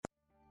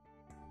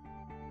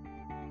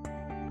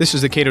This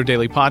is the Cato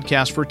Daily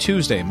Podcast for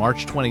Tuesday,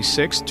 March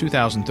 26,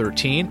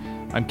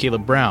 2013. I'm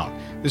Caleb Brown.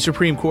 The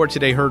Supreme Court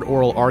today heard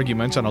oral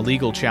arguments on a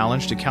legal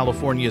challenge to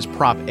California's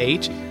Prop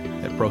 8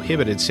 that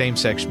prohibited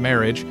same-sex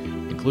marriage,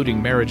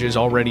 including marriages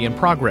already in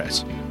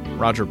progress.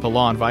 Roger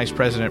Pilon, Vice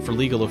President for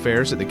Legal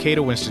Affairs at the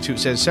Cato Institute,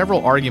 says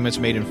several arguments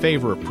made in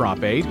favor of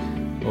Prop 8,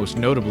 most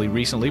notably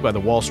recently by the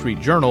Wall Street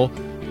Journal,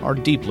 are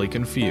deeply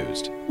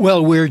confused.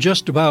 Well, we're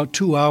just about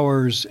 2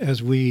 hours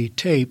as we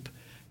tape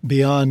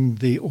beyond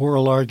the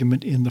oral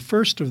argument in the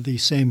first of the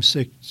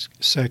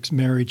same-sex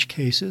marriage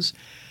cases.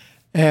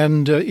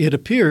 And it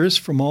appears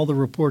from all the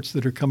reports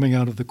that are coming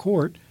out of the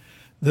court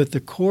that the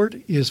court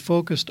is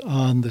focused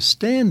on the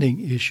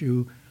standing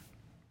issue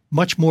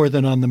much more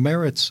than on the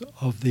merits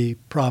of the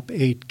Prop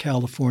 8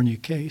 California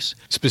case.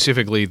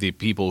 Specifically, the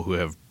people who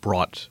have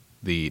brought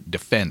the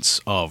defense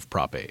of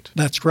Prop 8.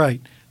 That's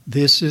right.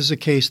 This is a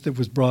case that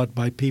was brought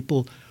by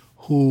people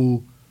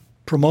who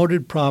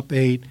promoted Prop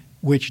 8,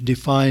 which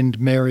defined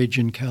marriage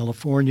in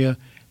California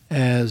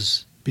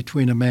as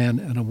between a man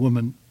and a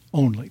woman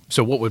only.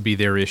 So what would be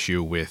their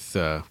issue with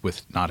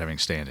not having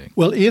standing?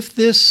 Well, if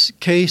this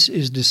case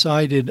is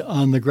decided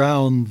on the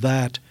ground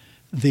that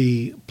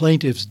the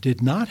plaintiffs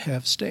did not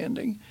have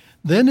standing,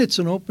 then it's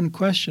an open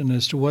question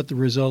as to what the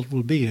result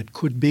will be. It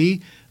could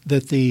be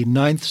that the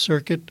Ninth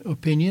Circuit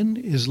opinion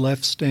is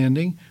left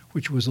standing,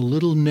 which was a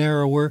little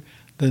narrower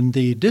than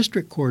the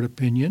district court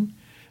opinion.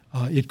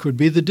 It could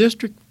be the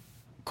district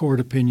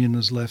court opinion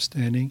is left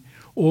standing,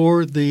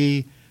 or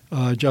the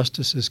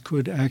justices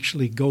could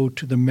actually go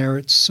to the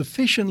merits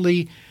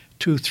sufficiently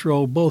to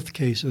throw both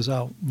cases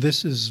out.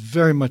 This is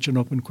very much an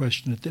open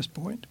question at this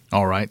point.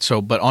 All right.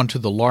 So, but onto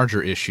the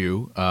larger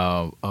issue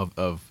of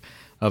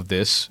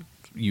this,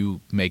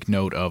 you make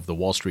note of the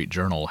Wall Street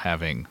Journal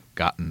having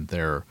gotten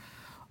their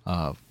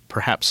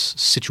perhaps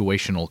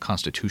situational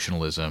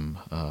constitutionalism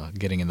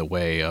getting in the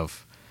way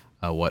of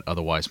what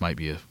otherwise might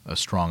be a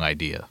strong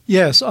idea.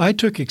 Yes, I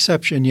took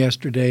exception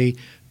yesterday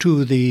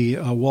to the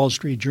Wall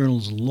Street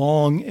Journal's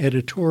long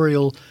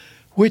editorial,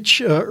 which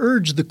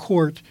urged the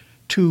court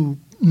to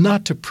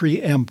not to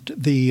preempt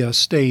the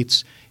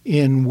states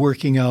in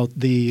working out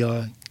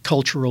the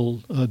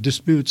cultural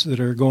disputes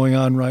that are going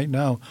on right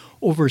now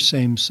over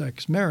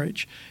same-sex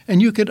marriage.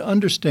 And you could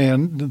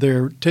understand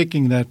they're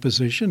taking that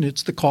position.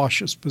 It's the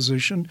cautious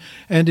position,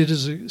 and it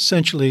is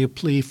essentially a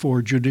plea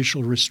for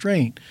judicial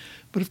restraint.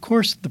 But, of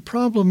course, the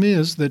problem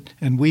is that,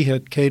 and we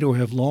at Cato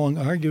have long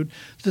argued,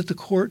 that the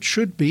court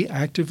should be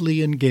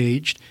actively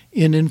engaged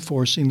in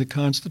enforcing the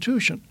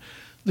Constitution.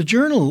 The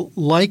Journal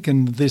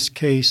likened this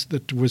case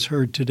that was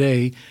heard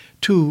today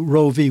to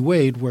Roe v.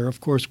 Wade, where,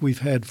 of course, we've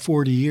had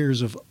 40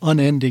 years of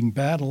unending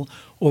battle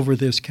over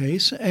this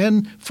case,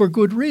 and for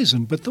good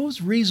reason. But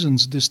those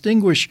reasons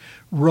distinguish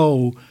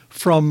Roe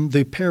from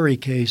the Perry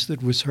case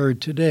that was heard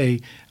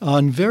today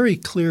on very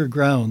clear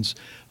grounds.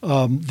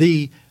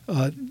 The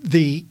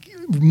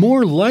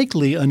more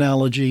likely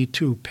analogy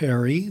to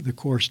Perry,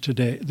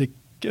 the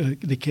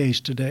case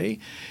today,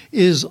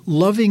 is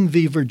Loving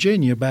v.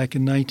 Virginia back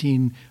in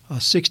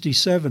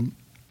 1967,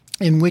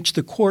 in which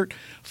the court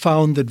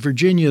found that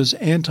Virginia's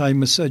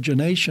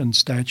anti-miscegenation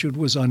statute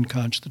was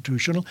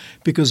unconstitutional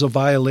because of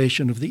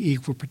violation of the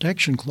Equal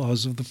Protection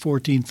Clause of the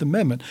 14th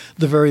Amendment,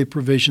 the very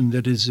provision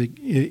that is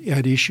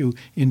at issue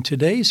in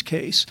today's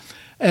case.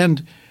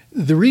 And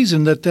the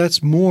reason that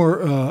that's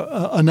more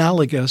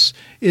analogous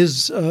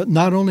is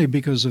not only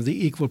because of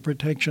the equal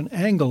protection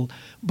angle,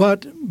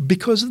 but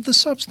because of the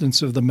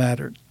substance of the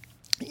matter.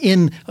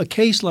 In a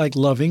case like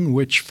Loving,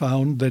 which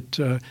found that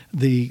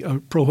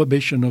the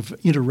prohibition of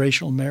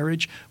interracial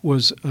marriage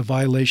was a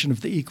violation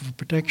of the Equal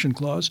Protection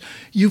Clause,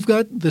 you've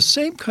got the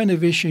same kind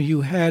of issue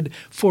you had,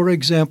 for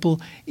example,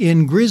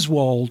 in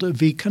Griswold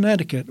v.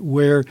 Connecticut,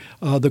 where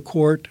the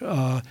court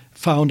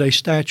found a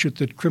statute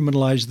that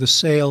criminalized the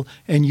sale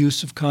and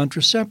use of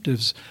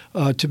contraceptives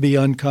to be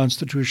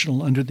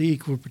unconstitutional under the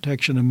Equal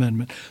Protection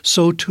Amendment.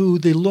 So too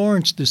the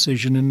Lawrence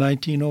decision in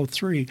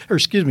 2003,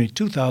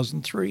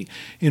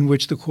 in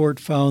which the court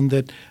found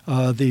that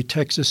the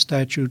Texas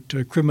statute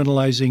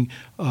criminalizing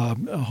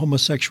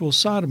homosexual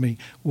sodomy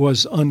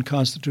was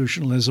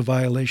unconstitutional as a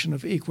violation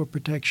of equal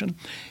protection.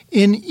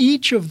 In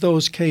each of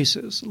those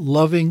cases,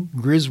 Loving,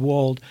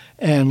 Griswold,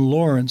 and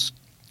Lawrence,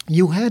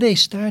 you had a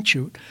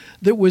statute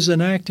that was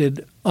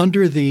enacted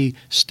under the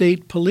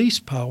state police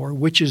power,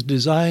 which is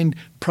designed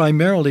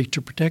primarily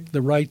to protect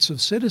the rights of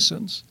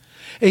citizens,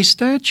 a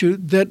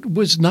statute that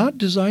was not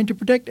designed to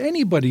protect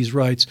anybody's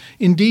rights.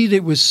 Indeed,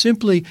 it was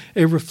simply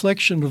a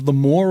reflection of the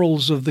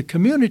morals of the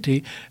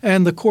community,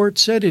 and the court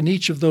said in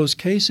each of those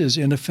cases,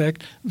 in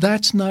effect,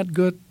 that's not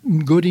good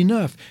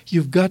enough.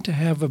 You've got to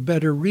have a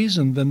better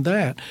reason than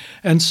that.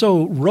 And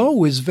so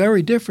Roe is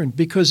very different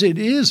because it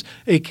is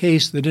a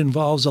case that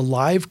involves a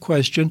live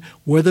question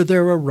whether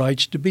there are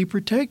rights to be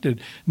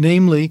protected.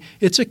 Namely,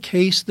 it's a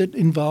case that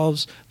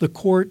involves the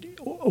court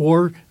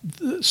or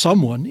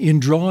someone in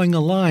drawing a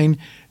line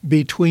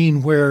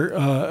between where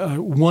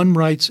one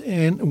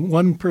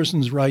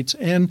person's rights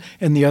end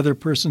and the other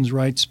person's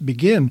rights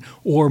begin,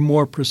 or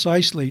more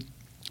precisely,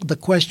 the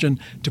question,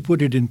 to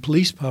put it in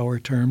police power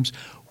terms,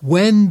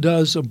 when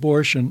does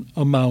abortion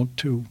amount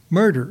to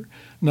murder?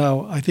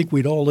 Now, I think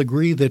we'd all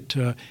agree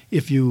that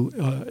if you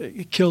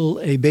kill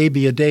a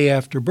baby a day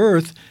after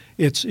birth,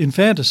 it's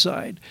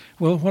infanticide.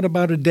 Well, what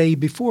about a day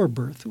before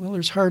birth? Well,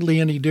 there's hardly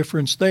any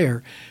difference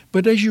there.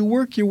 But as you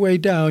work your way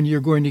down,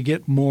 you're going to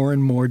get more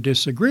and more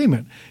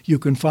disagreement. You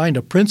can find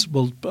a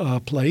principled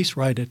place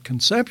right at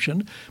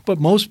conception, but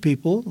most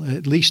people,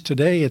 at least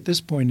today at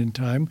this point in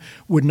time,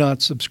 would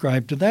not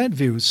subscribe to that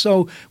view.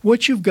 So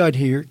what you've got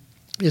here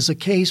is a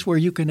case where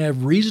you can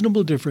have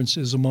reasonable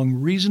differences among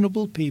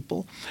reasonable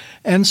people.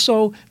 And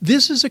so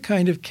this is a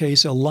kind of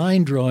case, a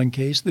line-drawing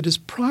case, that is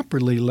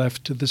properly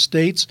left to the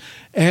states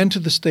and to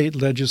the state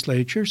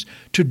legislatures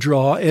to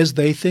draw as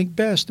they think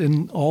best.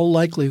 In all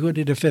likelihood,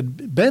 if it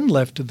had been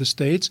left to the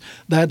states,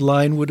 that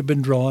line would have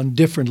been drawn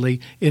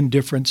differently in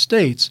different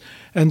states.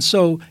 And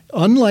so,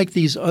 unlike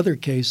these other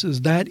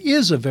cases, that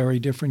is a very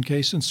different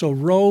case. And so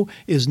Roe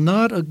is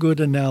not a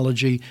good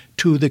analogy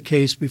to the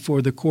case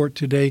before the court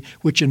today,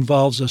 which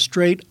involves a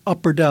straight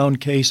up or down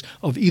case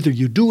of either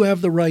you do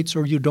have the rights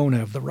or you don't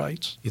have the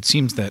rights. It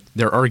seems that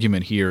their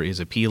argument here is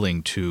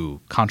appealing to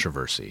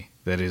controversy.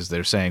 That is,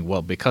 they're saying,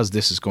 well, because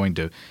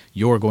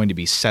you're going to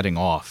be setting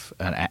off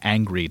an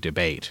angry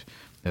debate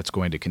that's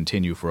going to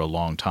continue for a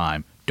long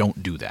time,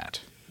 don't do that.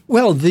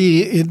 Well,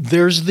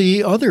 there's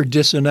the other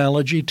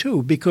disanalogy,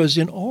 too, because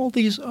in all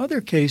these other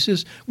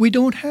cases, we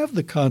don't have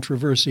the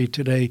controversy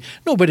today.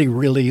 Nobody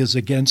really is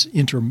against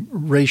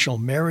interracial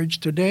marriage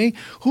today.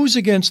 Who's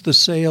against the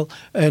sale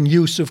and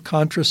use of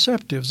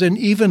contraceptives and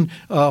even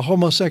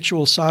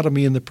homosexual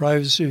sodomy in the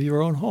privacy of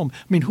your own home?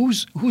 I mean,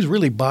 who's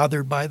really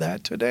bothered by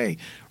that today?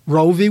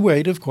 Roe v.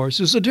 Wade, of course,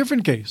 is a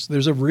different case.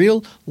 There's a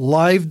real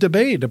live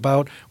debate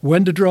about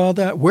where to draw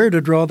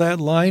that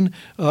line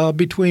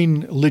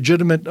between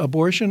legitimate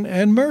abortion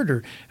and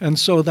murder. And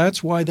so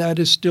that's why that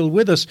is still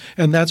with us.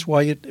 And that's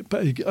why,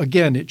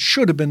 it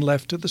should have been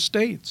left to the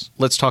states.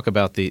 Let's talk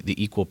about the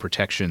equal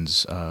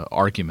protections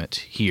argument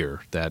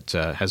here that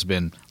has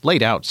been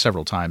laid out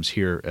several times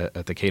here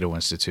at the Cato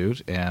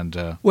Institute.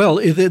 And well,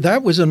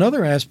 that was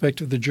another aspect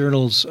of the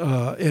Journal's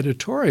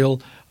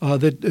editorial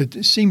that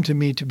seemed to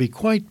me to be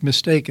quite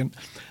mistaken.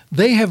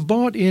 They have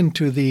bought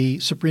into the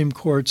Supreme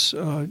Court's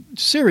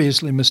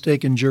seriously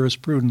mistaken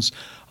jurisprudence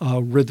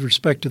with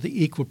respect to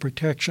the Equal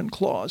Protection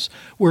Clause,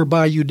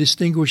 whereby you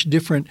distinguish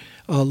different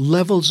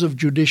levels of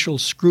judicial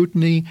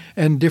scrutiny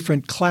and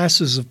different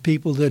classes of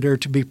people that are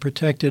to be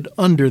protected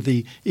under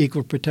the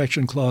Equal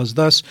Protection Clause.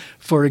 Thus,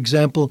 for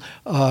example,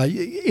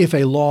 if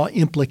a law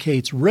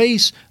implicates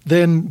race,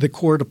 then the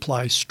court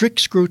applies strict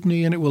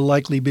scrutiny and it will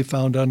likely be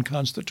found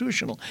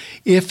unconstitutional.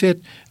 If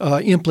it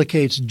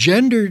implicates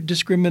gender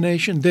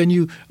discrimination, then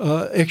you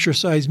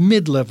exercise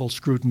mid-level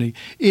scrutiny.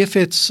 If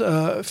it's,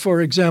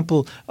 for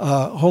example,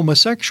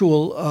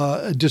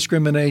 homosexual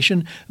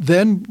discrimination,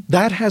 then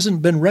that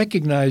hasn't been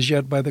recognized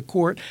yet by the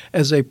court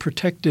as a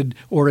protected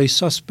or a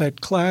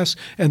suspect class,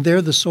 and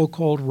there the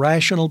so-called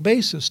rational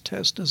basis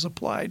test is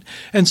applied.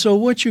 And so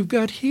what you've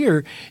got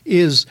here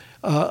is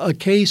a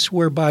case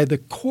whereby the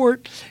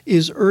court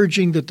is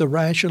urging that the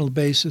rational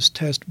basis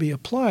test be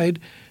applied.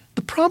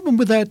 The problem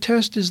with that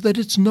test is that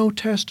it's no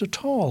test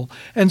at all.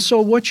 And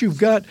so what you've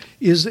got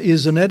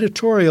is an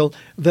editorial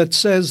that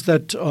says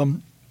that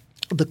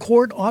the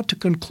court ought to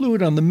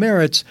conclude on the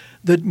merits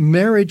that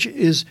marriage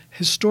is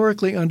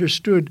historically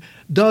understood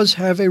does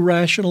have a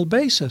rational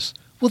basis.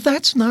 Well,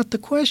 that's not the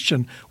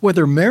question,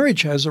 whether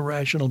marriage has a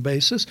rational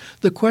basis.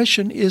 The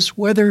question is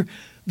whether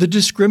the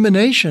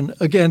discrimination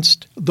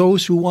against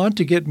those who want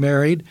to get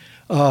married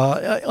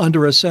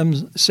under a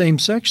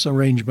same-sex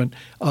arrangement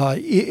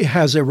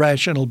has a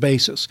rational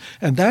basis.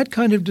 And that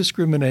kind of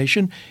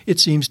discrimination, it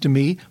seems to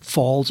me,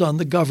 falls on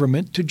the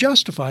government to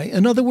justify.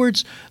 In other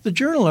words, the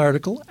Journal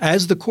article,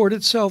 as the court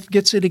itself,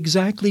 gets it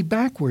exactly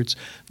backwards.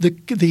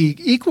 The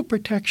Equal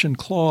Protection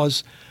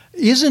Clause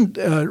isn't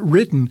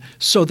written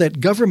so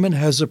that government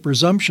has a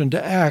presumption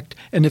to act,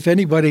 and if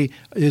anybody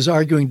is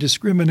arguing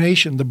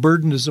discrimination, the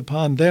burden is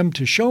upon them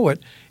to show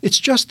it. It's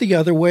just the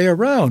other way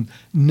around,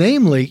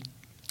 namely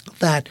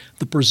that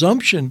the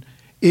presumption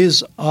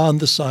is on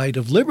the side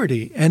of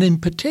liberty, and in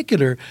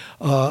particular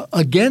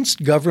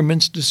against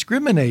governments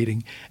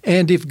discriminating.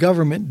 And if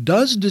government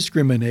does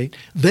discriminate,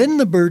 then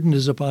the burden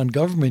is upon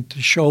government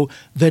to show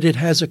that it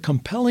has a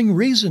compelling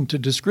reason to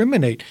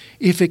discriminate.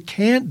 If it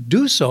can't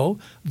do so,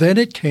 then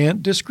it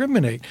can't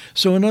discriminate.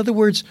 So in other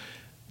words,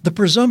 the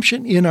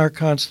presumption in our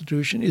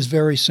Constitution is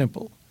very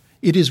simple.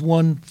 It is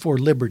one for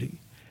liberty.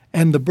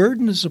 And the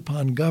burden is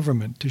upon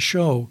government to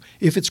show,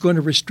 if it's going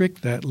to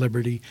restrict that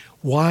liberty,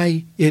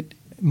 why it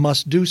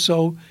must do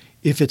so.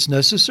 If it's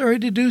necessary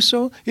to do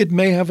so, it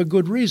may have a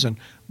good reason.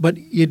 But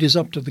it is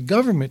up to the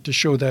government to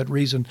show that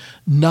reason,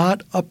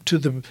 not up to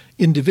the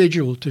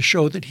individual to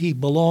show that he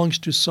belongs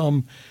to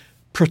some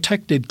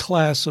protected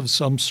class of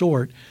some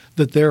sort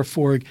that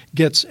therefore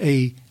gets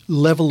a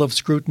level of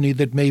scrutiny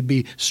that may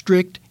be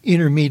strict,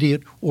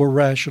 intermediate, or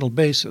rational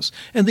basis.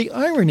 And the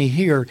irony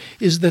here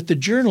is that the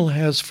Journal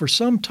has for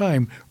some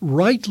time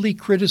rightly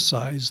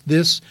criticized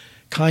this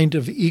kind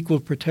of equal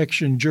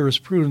protection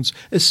jurisprudence,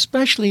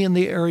 especially in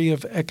the area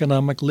of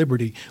economic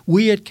liberty.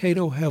 We at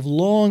Cato have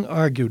long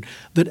argued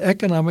that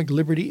economic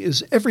liberty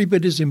is every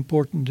bit as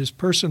important as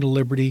personal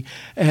liberty,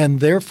 and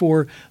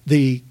therefore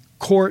the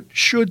court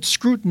should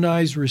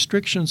scrutinize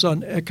restrictions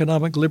on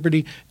economic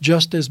liberty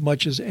just as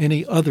much as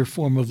any other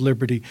form of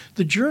liberty.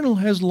 The Journal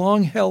has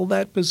long held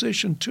that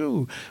position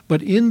too,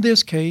 but in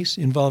this case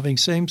involving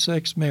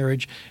same-sex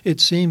marriage, it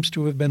seems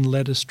to have been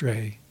led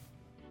astray.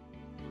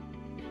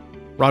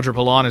 Roger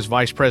Pilon is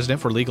Vice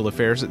President for Legal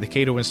Affairs at the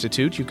Cato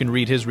Institute. You can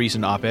read his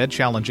recent op-ed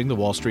challenging the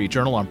Wall Street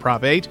Journal on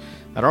Prop 8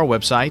 at our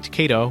website,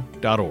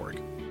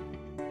 cato.org.